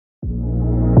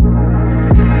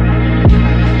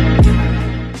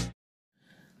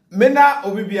Mena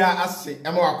obibia ase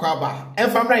ema wakwaba.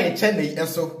 Enfamra ye channel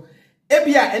eso.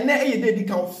 Ebia ene eye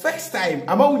first time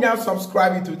ama unya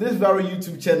subscribing to this very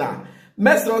YouTube channel.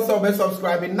 Mess also be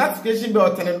subscribing, notification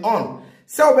bell turning on.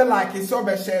 So be like it, so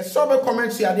be share, so be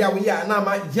comment share there we are na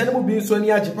ma yenemu bi so ni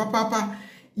age papa.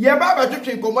 Ye baba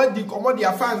twetwe komodi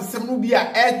afan sem no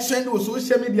bia e trend o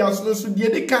social media so die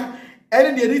dika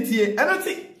ene de tie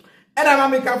enoti ena ma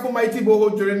make for mighty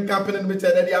B0ldly campaign me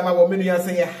tell dey ama wo menu ya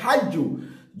say hajo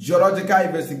geological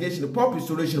investigation pop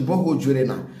installation B0ldly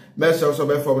na mess also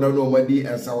be from no madi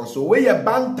ensa so we ye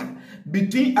banter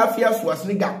between Afia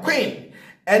Swasniga queen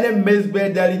and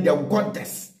Mzbel the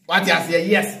goddess. What you say?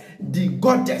 Yes, the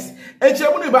goddess. And she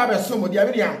won't be somebody.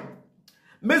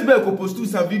 Mzbel ko post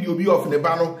some video be of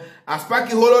Nebano as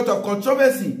sparking a whole lot of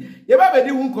controversy. You baby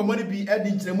di won common be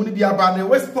adding to the money be about the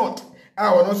West Point.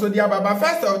 I will also the ababa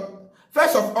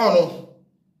first of all.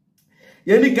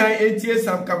 You can hear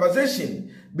some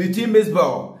conversation between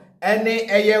Mzbel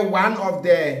and one of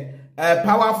the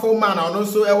powerful man and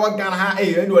also a work gun ha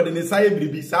and what in the side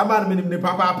be some man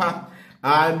papa.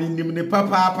 I mean the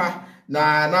papa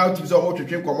na now to so to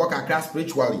train come work across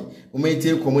spiritually. We may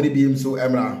take commodity beam so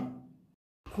emra.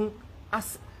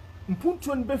 As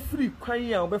mpunchon be free kwan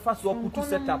ya be fa so put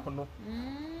set up no.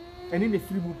 Eni na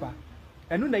free buba.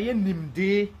 Eno na ye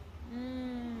nimde.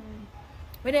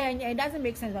 But it doesn't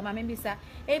make sense, mama. Maybe sir,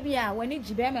 ebia when it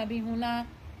jibe ma bi hu na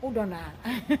udona.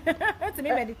 To me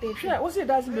meditate. Yeah, what it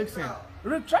doesn't make sense.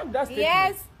 Retract that statement.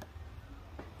 Yes.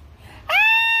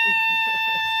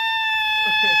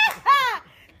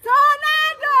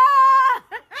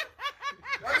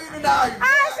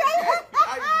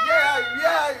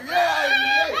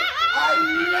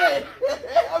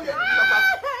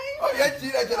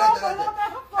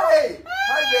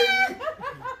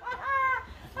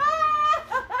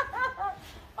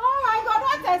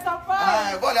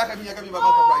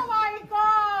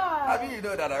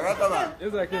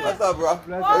 It's okay. What's up, bro?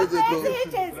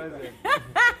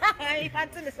 You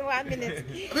can't do this for 1 minute.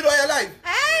 Are you alive?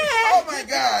 Oh my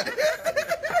God.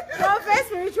 Prophet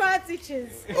spiritual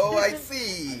teachers. Oh, I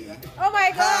see. Oh my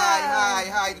God.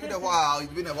 Hi. It's been a while.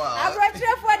 I brought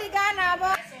you for the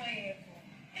Ghana.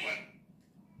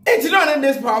 It's not in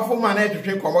this powerful man to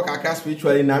train come work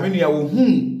spiritually. Na me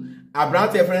you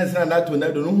Abraham friends na that to na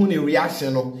do no hu ni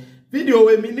reaction no. Video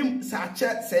we minim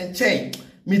sache senchen.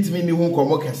 Meet me ni hu come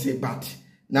work say but.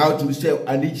 Now to say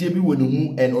anije bi wo no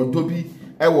hu and odobi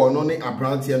e wo no ne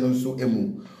Abraham no nso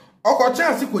emu. Oko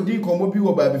chance ko di komo bi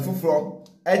wo ba bi foforo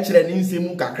e kire ni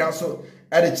nsemu kakra so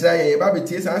e de kire ye ba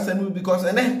betie san san because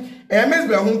ene e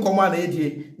Mzbel hu komo na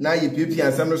edie na ye piepia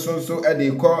ansam no so e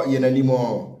de ko ye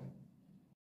nanimo.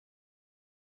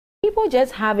 People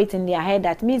just have it in their head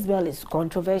that Mzbel is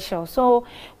controversial. So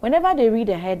whenever they read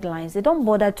the headlines, they don't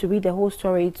bother to read the whole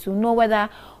story to know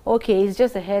whether, okay, it's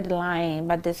just a headline,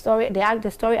 but the story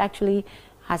actually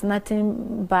has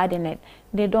nothing bad in it.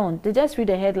 They don't. They just read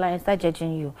the headline and start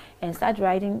judging you and start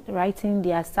writing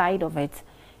their side of it.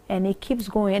 And it keeps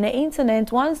going. And the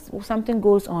internet, once something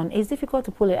goes on, it's difficult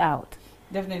to pull it out.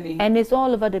 Definitely. And it's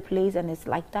all over the place and it's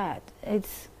like that.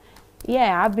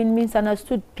 Yeah, I've been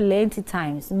misunderstood plenty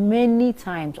times, many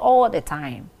times, all the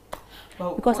time.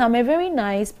 Well, because I'm a very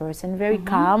nice person, very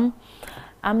calm.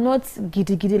 I'm not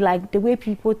giddy like the way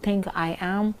people think I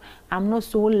am. I'm not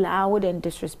so loud and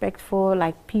disrespectful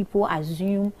like people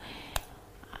assume.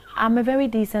 I'm a very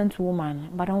decent woman,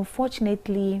 but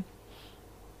unfortunately,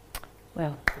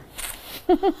 well.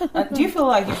 Do you feel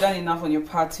like you've done enough on your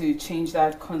part to change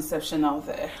that conception out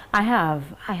there? I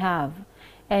have.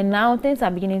 And now things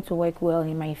are beginning to work well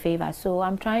in my favor. So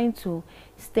I'm trying to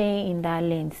stay in that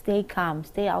lane, stay calm,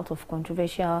 stay out of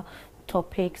controversial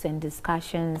topics and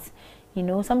discussions. You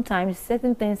know, sometimes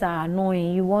certain things are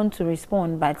annoying. You want to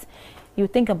respond, but you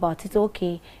think about it,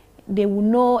 okay, they will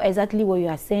know exactly what you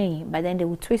are saying, but then they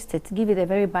will twist it, give it a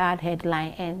very bad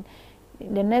headline. And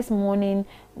the next morning,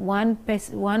 one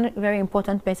very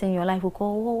important person in your life will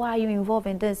call, oh, why are you involved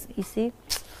in this? You see?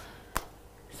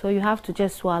 So you have to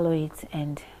just swallow it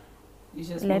and you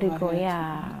just let it go,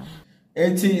 yeah.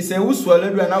 Enti se wo swallow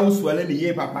do na wo swallow ni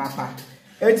ye papa.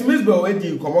 Enti Mzbel we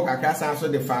di komo kakra san so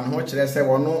the fan ho kire se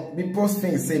wono be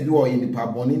posting say bi wo ye nipa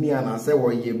boni ni ana se wo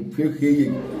ye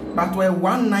hwehwe but when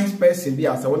one nice person bi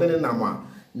asa wono ne nam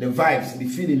the vibes, the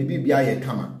feeling, the bibia ye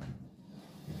kama.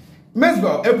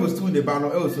 Mzbel e post the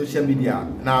bano e social media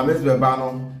na Mzbel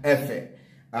bano efe.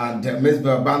 And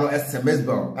Mzbel bano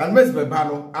Mzbel and Mzbel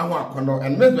bano aho akono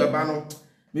and Mzbel bano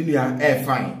minua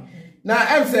fine. Now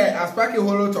I'm say as back a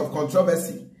whole lot of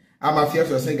controversy. I'm Afia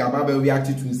to say Gababa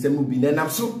reacted to Nsemu bi na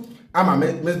so I'm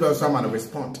Mzbel so I'm gonna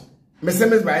respond.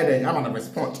 Mzbel then I'm gonna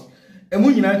respond.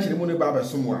 emu nyina nkyere mu ne ba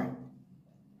besomo a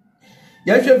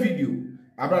yɛhwɛ video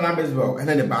abra Mzbel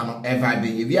and the ban no ever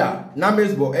be via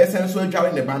Mzbel essence so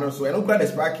dware ne ba no so eno kra the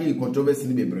sparky controversy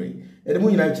ni bebre emu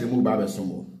nyina nkyere mu ba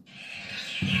besomo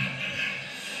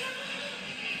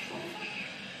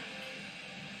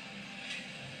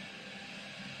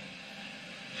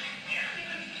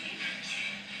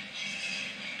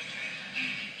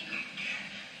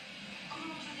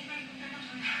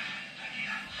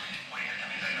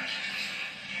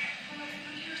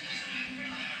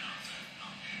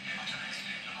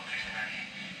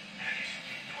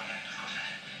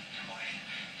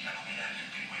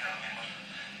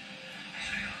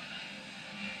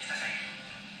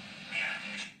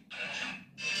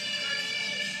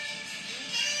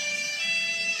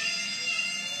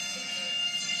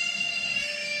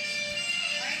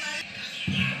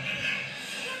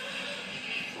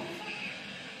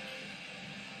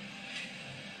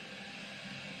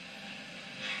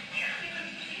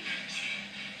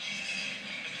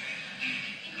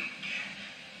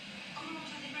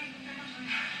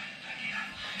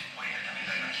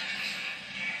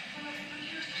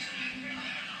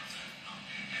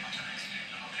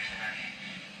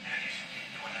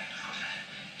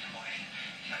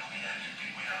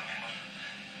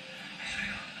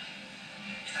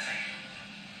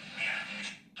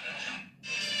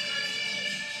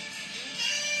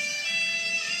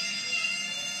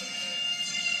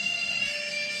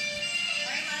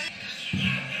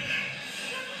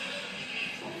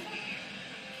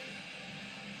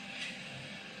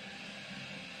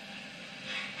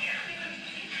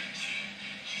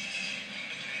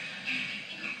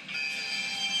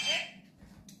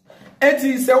It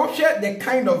is share the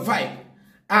kind of vibe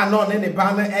and on any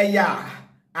banner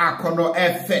a kono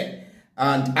efe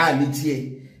and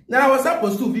anitie. Now I was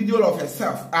supposed to video of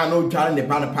herself and no during the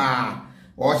banner pa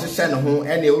or she send home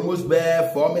and almost bare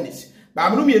 4 minutes. But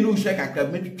I'm no me shake a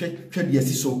crab me to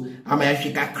so I'm a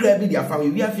shake a crab with your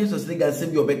family. We have face of slick and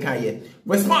save your bekaye.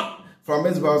 We're smart from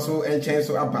Mzbel so and chance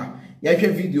so upper.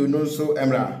 Yake video no so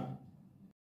emra.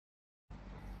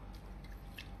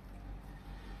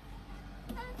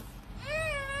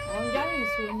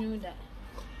 Knew that.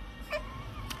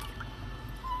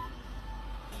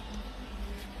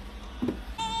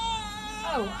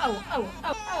 Oh.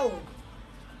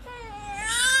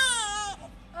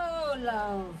 Oh,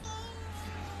 love.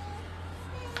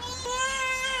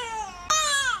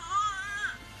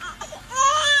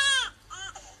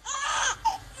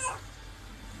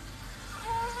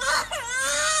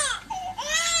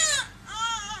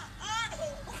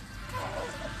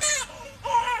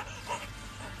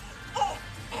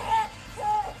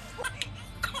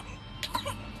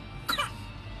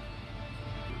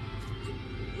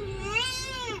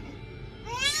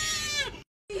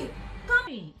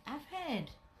 I've heard.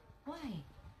 Why?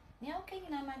 Yeah, okay, you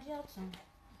know, my Jackson.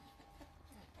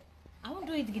 I won't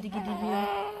do it giddy.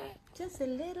 Just a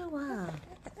little while.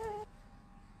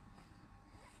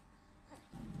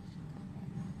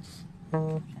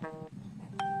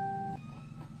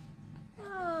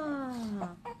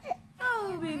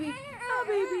 Oh, baby. Oh,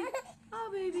 baby. Oh,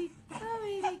 baby. Oh,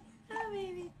 baby. Oh,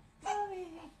 baby. Oh,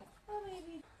 baby. Oh,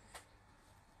 baby.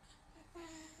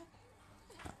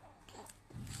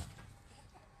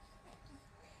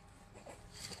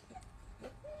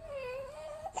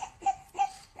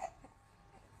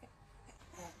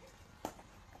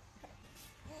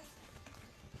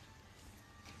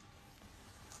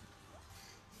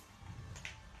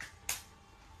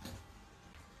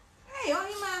 Hey,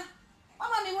 Ohima.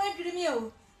 Mama, me where dream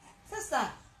you? Sister,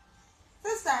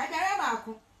 I carry back.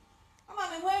 Mama,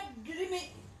 me where dream me?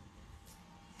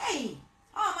 Hey,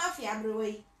 oh, Afia, bro.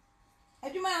 I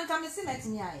do man come and see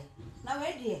me. Now,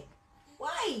 where dear?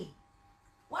 Why?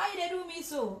 Why they do me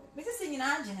so? Mrs. Singing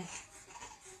Angela.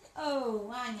 Oh,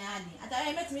 why, Yanni? I thought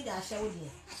I met me that show,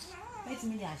 dear. Met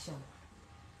me that show.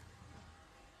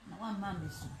 Now, one man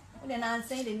is soon. Then I'm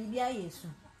saying the Libya is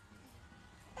soon.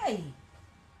 Hey.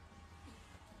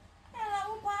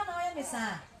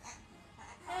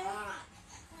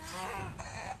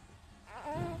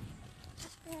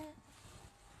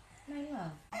 My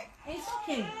love, it's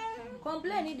okay.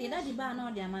 Complain it did not ban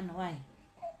all their man. Why?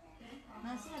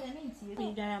 I said, I mean,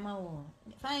 you drama.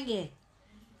 Fine, gay.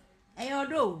 I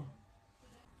do.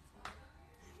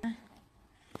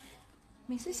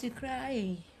 Mrs. You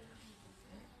cry.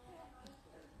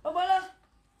 Oh, Bola.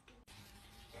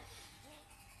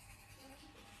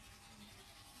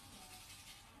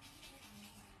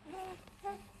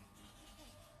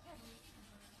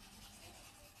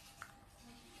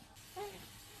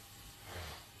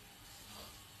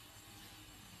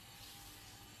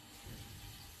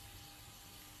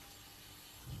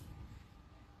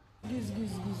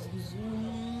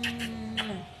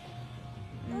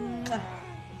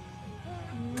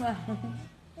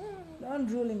 Don't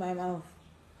drool in my mouth.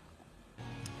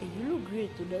 Hey, you look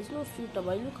great too. There's no filter,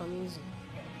 but you look amazing.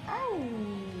 Ow.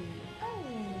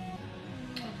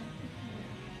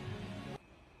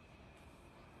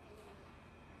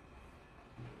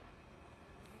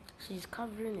 She's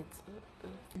covering it.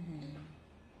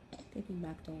 Take it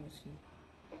back towards you.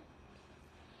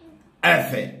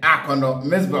 Efe, akono,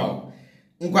 Mzbel.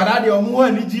 Nkwada de omo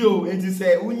ani ji o, enti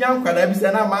se unya nkwada bi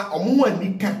se na ma omo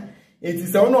ani ka. Enti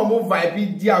se ono omo vibe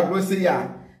di agrose ya,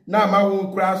 na ma wo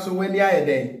kura so weni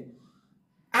ayeden.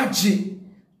 Aji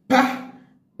pa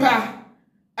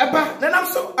eba na nam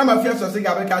so amafia so se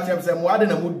ga be ka chem se mo ade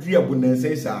na mo dua bu na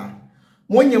se sa.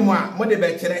 Mo nyemo a mo de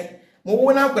be kire. Mo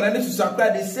wo na nkwada ne susu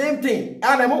akra the same thing.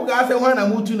 Ana mo ga se ho na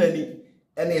mo tu nani.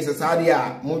 Ene esesade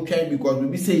a mo twan because we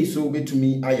be say so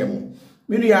betumi ayemo.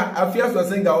 Media Afia so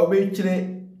say ga obekire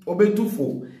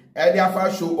obetufo e dey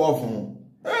afa show off.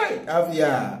 Hey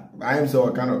Afia, I am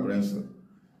so kind of prince.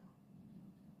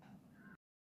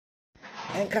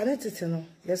 En kanetete no,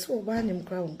 yes oba nyim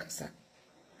kra won kasa.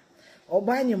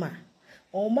 Oba nyima,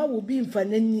 oma wo bi mfa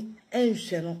nani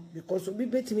enhwe no because obi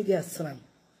betimi dey asram.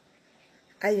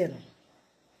 Aye no.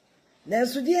 Na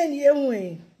so die ni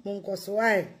ehun mo nkoso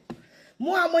ai.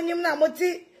 Mo amonyim na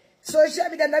moti social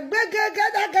media na gaga.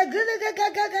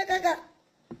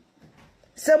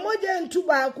 Se moje ntu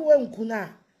ba ko enkuna.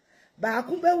 Ba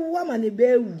ko bewu ama ne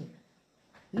bewu.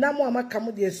 Na mo amaka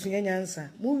mo de asua nyansa.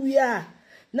 Mo wi a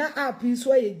na app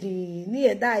iso yedin ni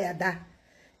yeda yada.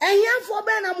 Ehiafo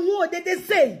be na mo ho de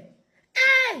say.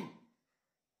 Hey!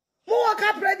 Mo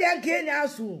waka president Kenya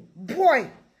asu. Boy,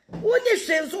 woni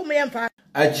hwenso me yemfa.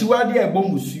 Achiwade e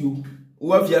bomusuo.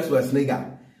 Wo Afia so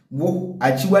asnega. Wo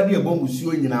achiwade e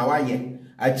bomusuo nyina waye.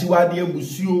 Achiwade e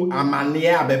musuo amane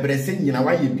a bebrese nyina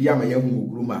waye bia ma yahu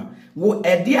okuruma. Wo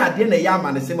ede ade na ya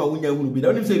amane se ma wonya hunu bi. Da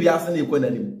onim se wi ase na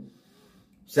ekonanim.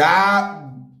 Sa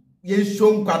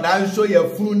Yeshon kwada show ye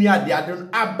funu ni ade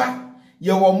aba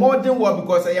ye wo modern world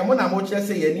because ye mo na mo kire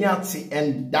say ye ni ate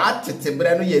and that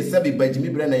tetebre no ye se be bajimi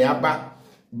bre na ya ba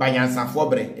banyansafo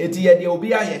bre eti ye de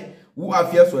obi aye wo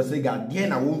Afia so se ga de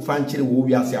na wo mfa nkire wo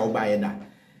wi ase a wo ba ye da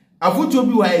afuto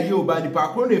bi wa ye oba ni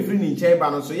pa kro na free ni nchen ba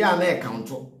no so ya na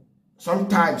account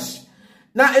sometimes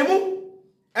na emu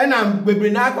ena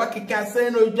bebre na akwa kika se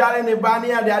no dware ne ba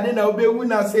ne ade na obewu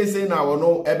na say na wo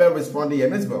no ebe respond ye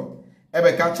Mzbel.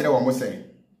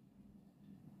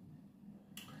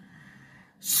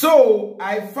 So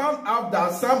I found out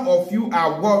that some of you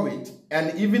are worried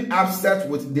and even upset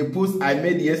with the post I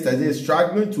made yesterday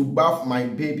struggling to bath my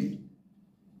baby.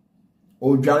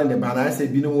 Oh, John the banana I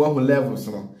said, one levels.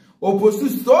 Oh,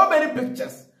 post so many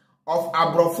pictures of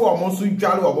Abrofo Monsu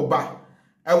Jalo Oboba.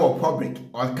 I will public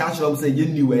or catch them say you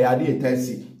knew where I did tell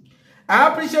you. I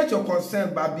appreciate your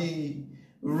concern, Baby.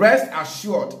 Rest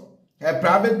assured. Her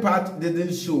private part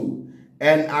didn't show,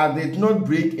 and I did not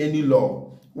break any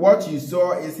law. What you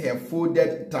saw is her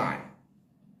folded tie.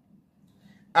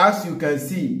 As you can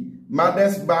see,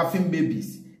 mothers bathing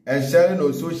babies and sharing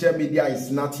on social media is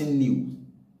nothing new.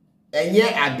 And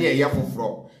yet, I dare ya for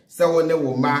fraud. So when the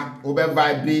woman over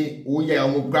vibe, oh yeah,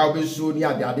 I'm proud to show you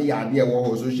the idea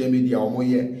on social media or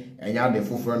and ya the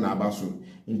full na basso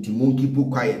into monkey put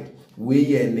quiet.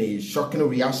 We in a shocking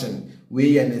reaction,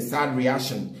 we in a sad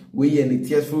reaction. We in a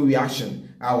tearful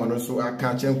reaction. I want also a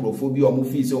catch and crophobia or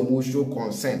movies or more show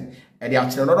concern. And the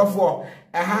action order for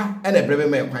and a brave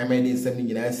man by my name 7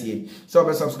 years.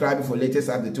 So subscribe for latest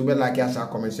update to be like us,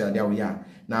 comment, share. There we are.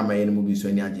 Now my enemy will be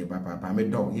so near. Papa, my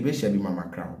dog, he be shabby mama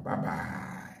crown. Bye bye.